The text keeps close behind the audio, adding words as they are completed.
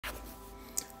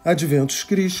Adventos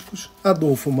Cristicos,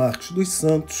 Adolfo Marques dos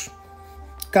Santos,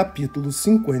 capítulo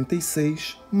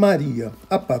 56, Maria,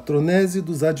 a Patronesse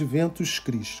dos Adventos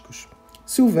Cristicos.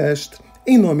 Silvestre,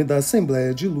 em nome da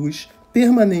Assembleia de Luz,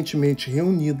 permanentemente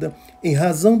reunida em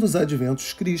razão dos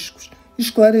Adventos Cristicos,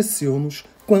 esclareceu-nos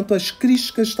quanto às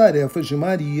crísticas tarefas de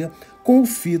Maria, com o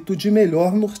fito de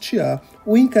melhor nortear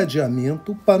o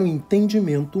encadeamento para o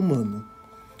entendimento humano.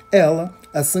 Ela,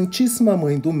 a Santíssima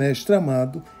Mãe do Mestre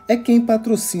Amado, é quem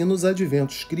patrocina os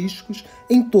Adventos Cristicos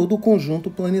em todo o conjunto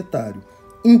planetário,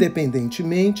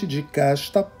 independentemente de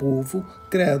casta, povo,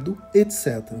 credo,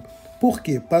 etc.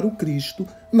 Porque, para o Cristo,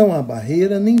 não há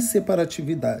barreira nem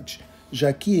separatividade,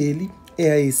 já que ele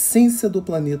é a essência do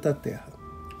planeta Terra.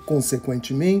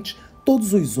 Consequentemente,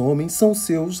 todos os homens são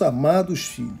seus amados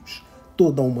filhos.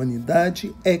 Toda a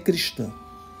humanidade é cristã.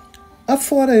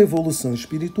 Afora a evolução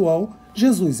espiritual,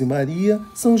 Jesus e Maria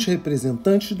são os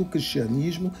representantes do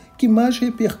cristianismo que mais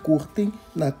repercutem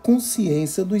na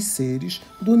consciência dos seres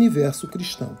do universo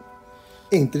cristão.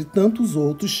 Entre tantos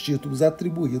outros títulos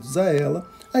atribuídos a ela,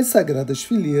 as Sagradas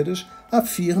Fileiras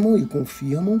afirmam e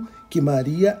confirmam que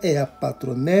Maria é a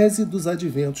Patronesse dos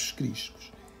Adventos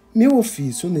Cristicos. Meu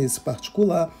ofício, nesse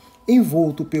particular,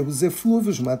 envolto pelos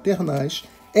eflúvios maternais,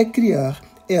 é criar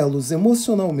elos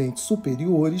emocionalmente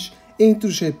superiores entre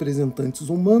os representantes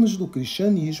humanos do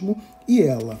cristianismo e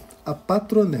ela, a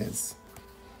Patronesse.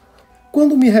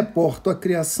 Quando me reporto à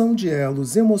criação de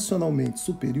elos emocionalmente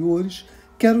superiores,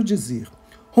 quero dizer,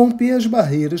 romper as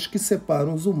barreiras que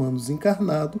separam os humanos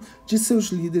encarnados de seus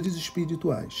líderes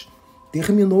espirituais.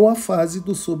 Terminou a fase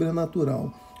do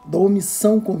sobrenatural, da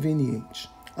omissão conveniente.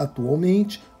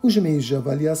 Atualmente, os meios de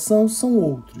avaliação são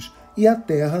outros, e a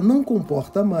Terra não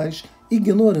comporta mais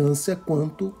ignorância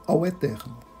quanto ao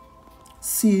eterno.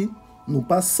 Se, no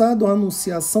passado, a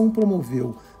Anunciação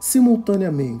promoveu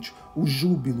simultaneamente o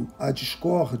júbilo, a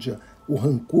discórdia, o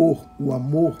rancor, o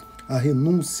amor, a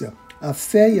renúncia, a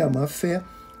fé e a má-fé,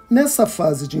 nessa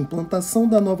fase de implantação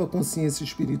da nova consciência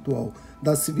espiritual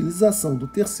da civilização do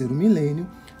terceiro milênio,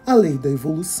 a lei da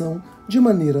evolução, de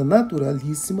maneira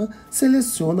naturalíssima,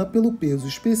 seleciona pelo peso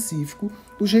específico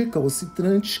os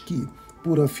recalcitrantes que,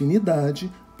 por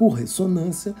afinidade, por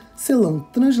ressonância, serão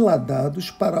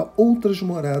transladados para outras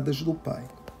moradas do Pai.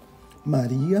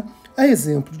 Maria, a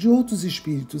exemplo de outros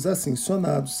espíritos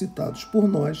ascensionados citados por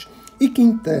nós e que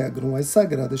integram as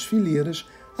Sagradas Fileiras,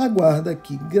 aguarda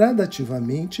que,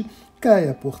 gradativamente,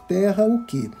 caia por terra o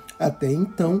que, até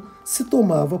então, se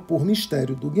tomava por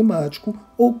mistério dogmático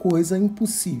ou coisa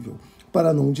impossível,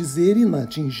 para não dizer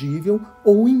inatingível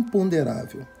ou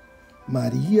imponderável.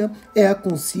 Maria é a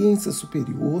consciência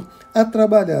superior a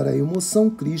trabalhar a emoção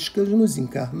crística nos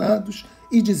encarnados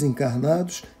e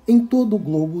desencarnados em todo o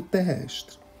globo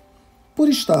terrestre. Por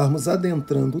estarmos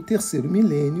adentrando o terceiro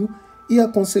milênio e a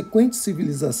consequente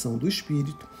civilização do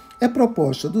espírito, é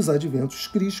proposta dos Adventos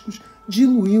Cristicos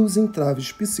diluir os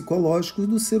entraves psicológicos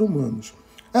do ser humano,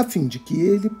 a fim de que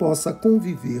ele possa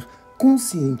conviver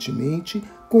conscientemente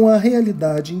com a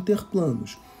realidade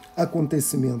interplanos,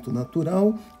 acontecimento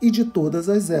natural e de todas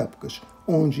as épocas,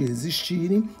 onde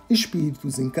existirem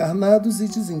espíritos encarnados e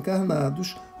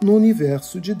desencarnados no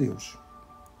universo de Deus.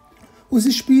 Os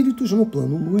espíritos no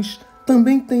plano luz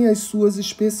também têm as suas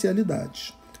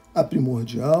especialidades. A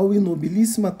primordial e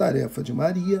nobilíssima tarefa de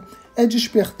Maria é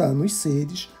despertar nos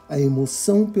seres a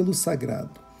emoção pelo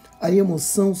sagrado, a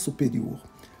emoção superior,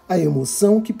 a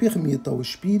emoção que permita ao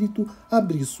espírito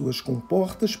abrir suas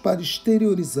comportas para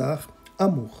exteriorizar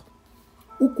amor.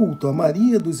 O culto a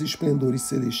Maria dos esplendores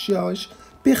celestiais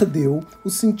perdeu o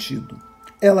sentido.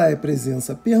 Ela é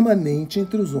presença permanente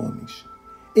entre os homens.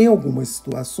 Em algumas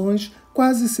situações,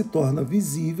 quase se torna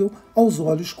visível aos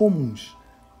olhos comuns,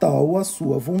 tal a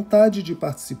sua vontade de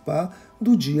participar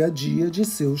do dia a dia de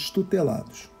seus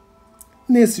tutelados.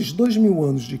 Nesses 2000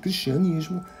 anos de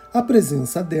cristianismo, a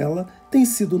presença dela tem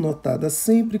sido notada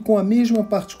sempre com a mesma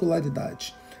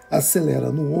particularidade.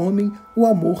 Acelera no homem o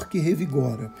amor que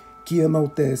revigora, que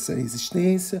enaltece a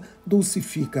existência,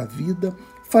 dulcifica a vida,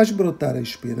 faz brotar a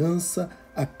esperança,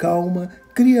 acalma,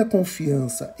 cria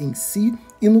confiança em si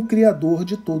e no Criador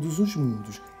de todos os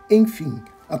mundos. Enfim,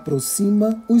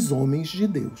 aproxima os homens de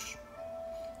Deus.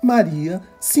 Maria,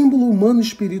 símbolo humano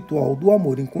espiritual do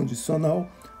amor incondicional,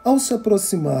 ao se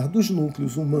aproximar dos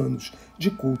núcleos humanos de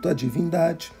culto à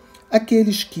divindade,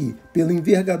 aqueles que, pela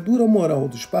envergadura moral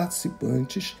dos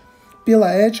participantes,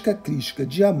 pela ética crística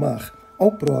de amar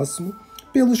ao próximo,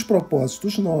 pelos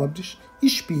propósitos nobres,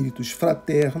 espíritos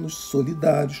fraternos,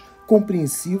 solidários,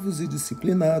 compreensivos e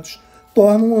disciplinados,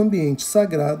 tornam um ambiente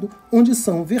sagrado onde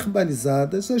são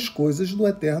verbalizadas as coisas do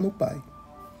Eterno Pai.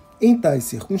 Em tais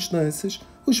circunstâncias,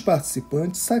 os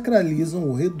participantes sacralizam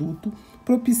o reduto,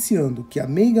 propiciando que a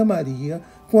meiga Maria,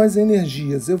 com as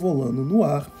energias evolando no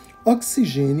ar,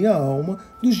 oxigene a alma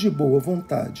dos de boa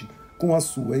vontade, com a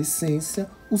sua essência,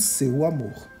 o seu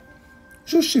amor.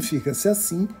 Justifica-se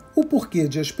assim o porquê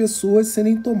de as pessoas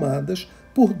serem tomadas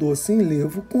por doce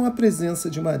enlevo com a presença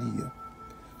de Maria.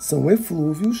 São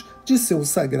eflúvios de seu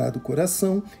sagrado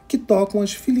coração que tocam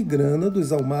as filigranas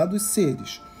dos almados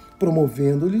seres,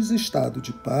 promovendo-lhes estado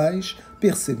de paz,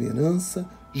 perseverança,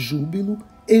 júbilo,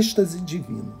 êxtase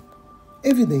divino.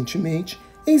 Evidentemente,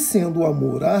 em sendo o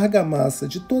amor a argamassa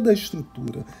de toda a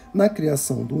estrutura na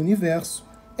criação do universo,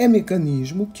 é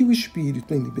mecanismo que o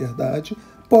espírito em liberdade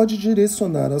pode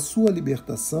direcionar a sua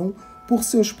libertação por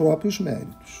seus próprios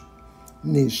méritos.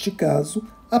 Neste caso,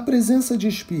 a presença de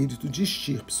espírito de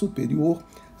estirpe superior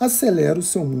acelera o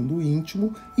seu mundo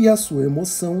íntimo e a sua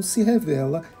emoção se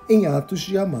revela em atos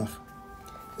de amar.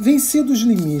 Vencidos os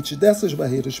limites dessas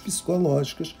barreiras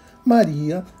psicológicas,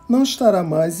 Maria não estará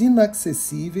mais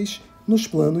inacessíveis nos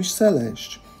planos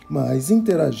celestes, mas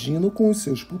interagindo com os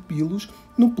seus pupilos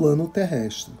no plano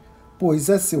terrestre, pois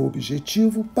é seu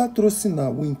objetivo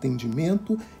patrocinar o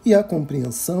entendimento e a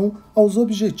compreensão aos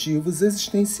objetivos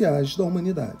existenciais da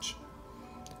humanidade.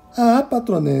 À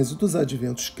Patronesse dos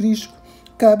Adventos Cristicos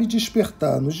cabe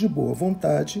despertar-nos de boa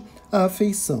vontade a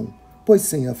afeição, pois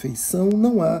sem afeição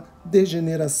não há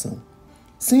degeneração.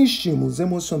 Sem estímulos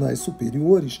emocionais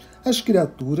superiores, as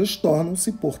criaturas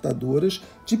tornam-se portadoras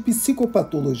de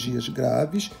psicopatologias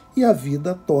graves e a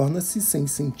vida torna-se sem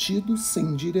sentido,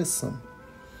 sem direção.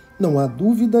 Não há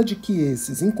dúvida de que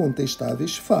esses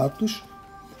incontestáveis fatos,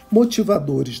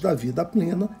 motivadores da vida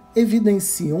plena,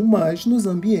 evidenciam mais nos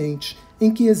ambientes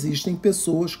em que existem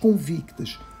pessoas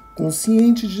convictas,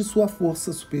 conscientes de sua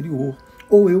força superior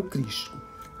ou eu crístico,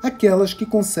 aquelas que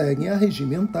conseguem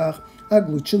arregimentar,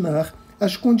 aglutinar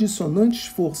as condicionantes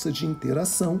forças de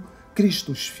interação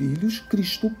Cristos Filhos,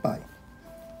 Cristo Pai.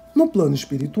 No plano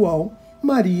espiritual,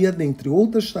 Maria, dentre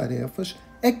outras tarefas,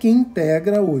 é quem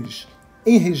integra os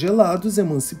enregelados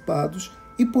emancipados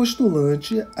e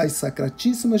postulante às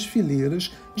sacratíssimas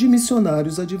fileiras de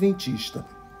missionários adventistas,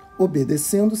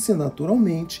 obedecendo-se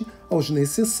naturalmente aos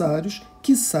necessários,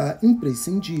 quiçá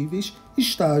imprescindíveis,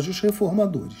 estágios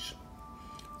reformadores.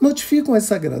 Notificam as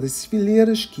sagradas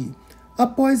fileiras que,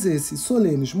 após esses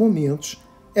solenes momentos,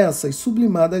 essas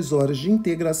sublimadas horas de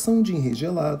integração de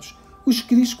enregelados, os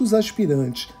crísticos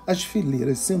aspirantes às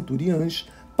fileiras centuriãs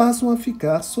passam a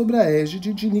ficar sob a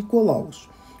égide de Nicolaus,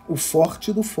 o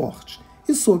forte do forte,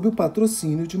 e sob o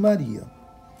patrocínio de Maria.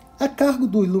 A cargo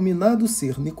do iluminado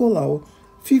ser Nicolau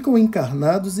ficam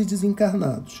encarnados e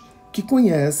desencarnados, que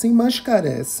conhecem, mas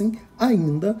carecem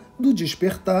ainda do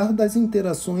despertar das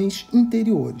interações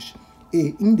interiores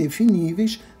e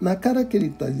indefiníveis na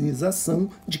caracterização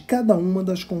de cada uma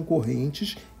das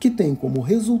concorrentes que tem como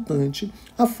resultante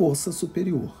a força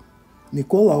superior.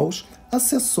 Nicolaus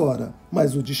assessora,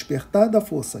 mas o despertar da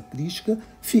força crística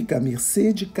fica à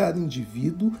mercê de cada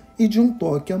indivíduo e de um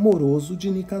toque amoroso de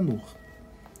Nicanor.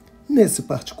 Nesse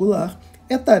particular,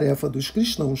 é tarefa dos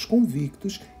cristãos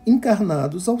convictos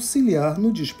encarnados auxiliar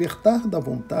no despertar da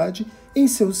vontade em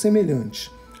seus semelhantes,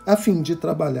 a fim de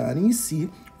trabalhar em si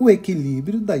o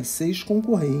equilíbrio das 6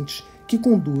 concorrentes que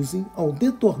conduzem ao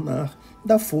detornar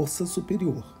da força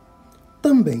superior.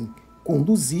 Também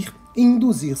conduzir e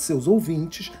induzir seus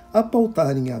ouvintes a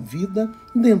pautarem a vida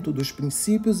dentro dos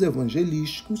princípios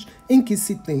evangelísticos em que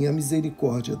se tem a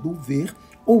misericórdia do ver,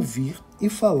 ouvir e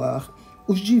falar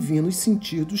os divinos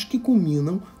sentidos que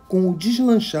culminam com o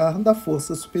deslanchar da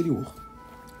força superior.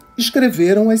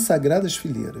 Escreveram as sagradas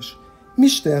fileiras.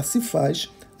 Mister se faz,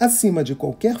 acima de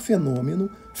qualquer fenômeno,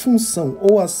 função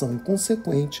ou ação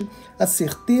consequente, a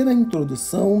certeira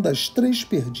introdução das 3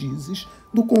 perdizes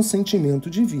do consentimento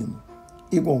divino,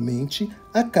 igualmente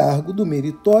a cargo do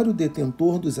meritório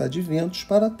detentor dos adventos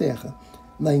para a Terra,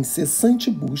 na incessante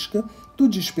busca do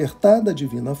despertar da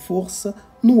divina força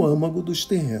no âmago dos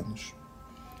terrenos.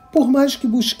 Por mais que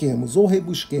busquemos ou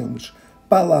rebusquemos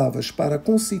palavras para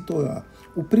conceituar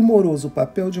o primoroso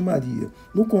papel de Maria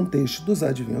no contexto dos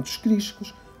adventos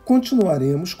crísticos,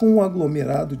 continuaremos com um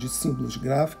aglomerado de símbolos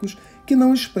gráficos que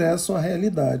não expressam a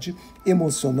realidade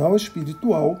emocional e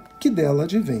espiritual que dela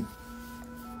advém.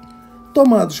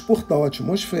 Tomados por tal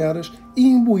atmosfera e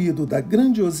imbuído da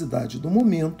grandiosidade do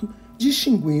momento,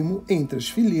 distinguimos entre as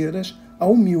fileiras a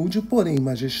humilde, porém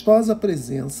majestosa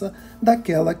presença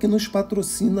daquela que nos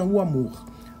patrocina o amor,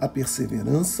 a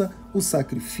perseverança, o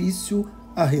sacrifício,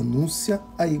 a renúncia,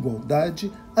 a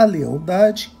igualdade, a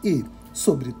lealdade e,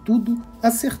 sobretudo,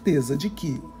 a certeza de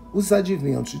que os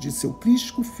adventos de seu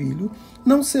crístico filho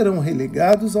não serão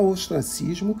relegados ao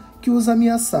ostracismo que os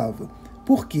ameaçava,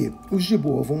 porque os de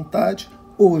boa vontade,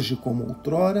 hoje como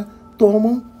outrora,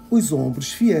 tomam os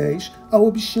ombros fiéis à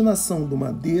obstinação do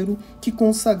madeiro que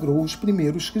consagrou os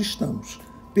primeiros cristãos,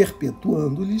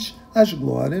 perpetuando-lhes as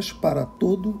glórias para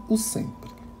todo o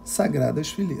sempre. Sagradas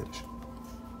Fileiras.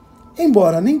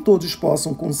 Embora nem todos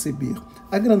possam conceber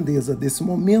a grandeza desse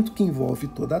momento que envolve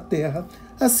toda a Terra,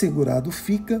 assegurado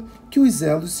fica que os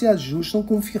elos se ajustam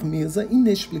com firmeza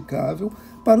inexplicável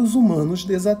para os humanos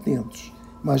desatentos,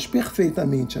 mas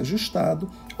perfeitamente ajustado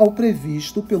ao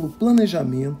previsto pelo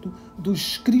planejamento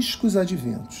dos crísticos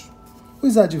adventos.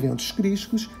 Os adventos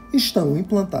crísticos estão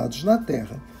implantados na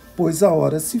Terra, pois a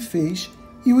hora se fez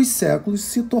e os séculos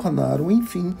se tornaram,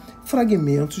 enfim,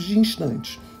 fragmentos de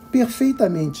instantes,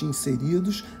 perfeitamente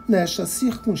inseridos nesta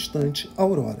circunstante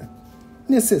aurora.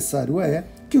 Necessário é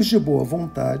que os de boa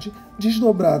vontade,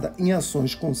 desdobrada em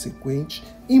ações consequentes,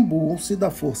 imbuam-se da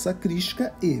força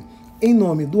crística e, em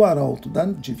nome do arauto da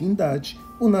divindade,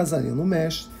 o Nazareno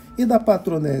Mestre, e da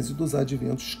Patronesse dos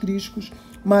Adventos Cristicos,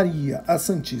 Maria, a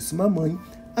Santíssima Mãe,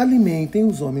 alimentem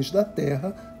os homens da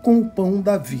terra com o pão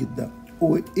da vida,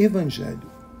 o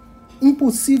Evangelho.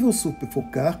 Impossível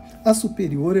sufocar a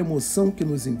superior emoção que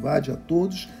nos invade a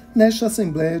todos nesta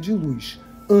Assembleia de Luz,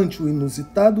 ante o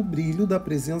inusitado brilho da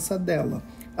presença dela,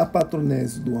 a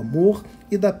patronesse do amor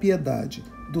e da piedade,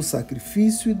 do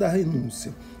sacrifício e da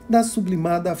renúncia, da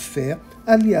sublimada fé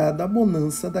aliada à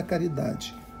bonança da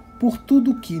caridade. Por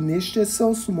tudo que, neste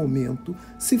excelso momento,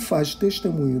 se faz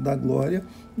testemunho da glória,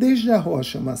 desde a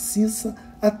rocha maciça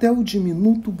até o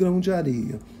diminuto grão de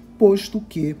areia, posto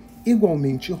que,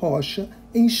 igualmente rocha,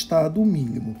 em estado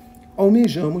mínimo,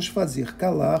 almejamos fazer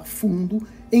calar fundo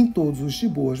em todos os de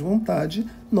boa vontade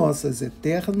nossas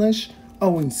eternas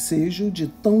ao ensejo de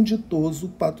tão ditoso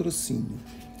patrocínio.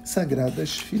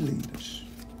 Sagradas Fileiras.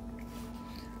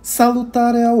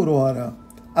 Salutar é a aurora,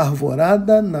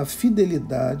 arvorada na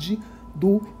fidelidade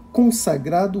do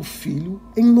consagrado Filho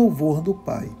em louvor do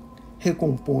Pai.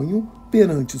 Recomponho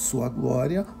perante sua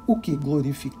glória o que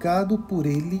glorificado por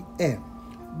ele é.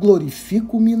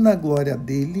 Glorifico-me na glória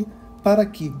dele, para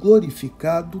que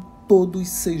glorificado todos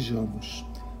sejamos.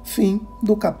 Fim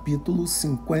do capítulo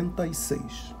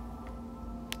 56.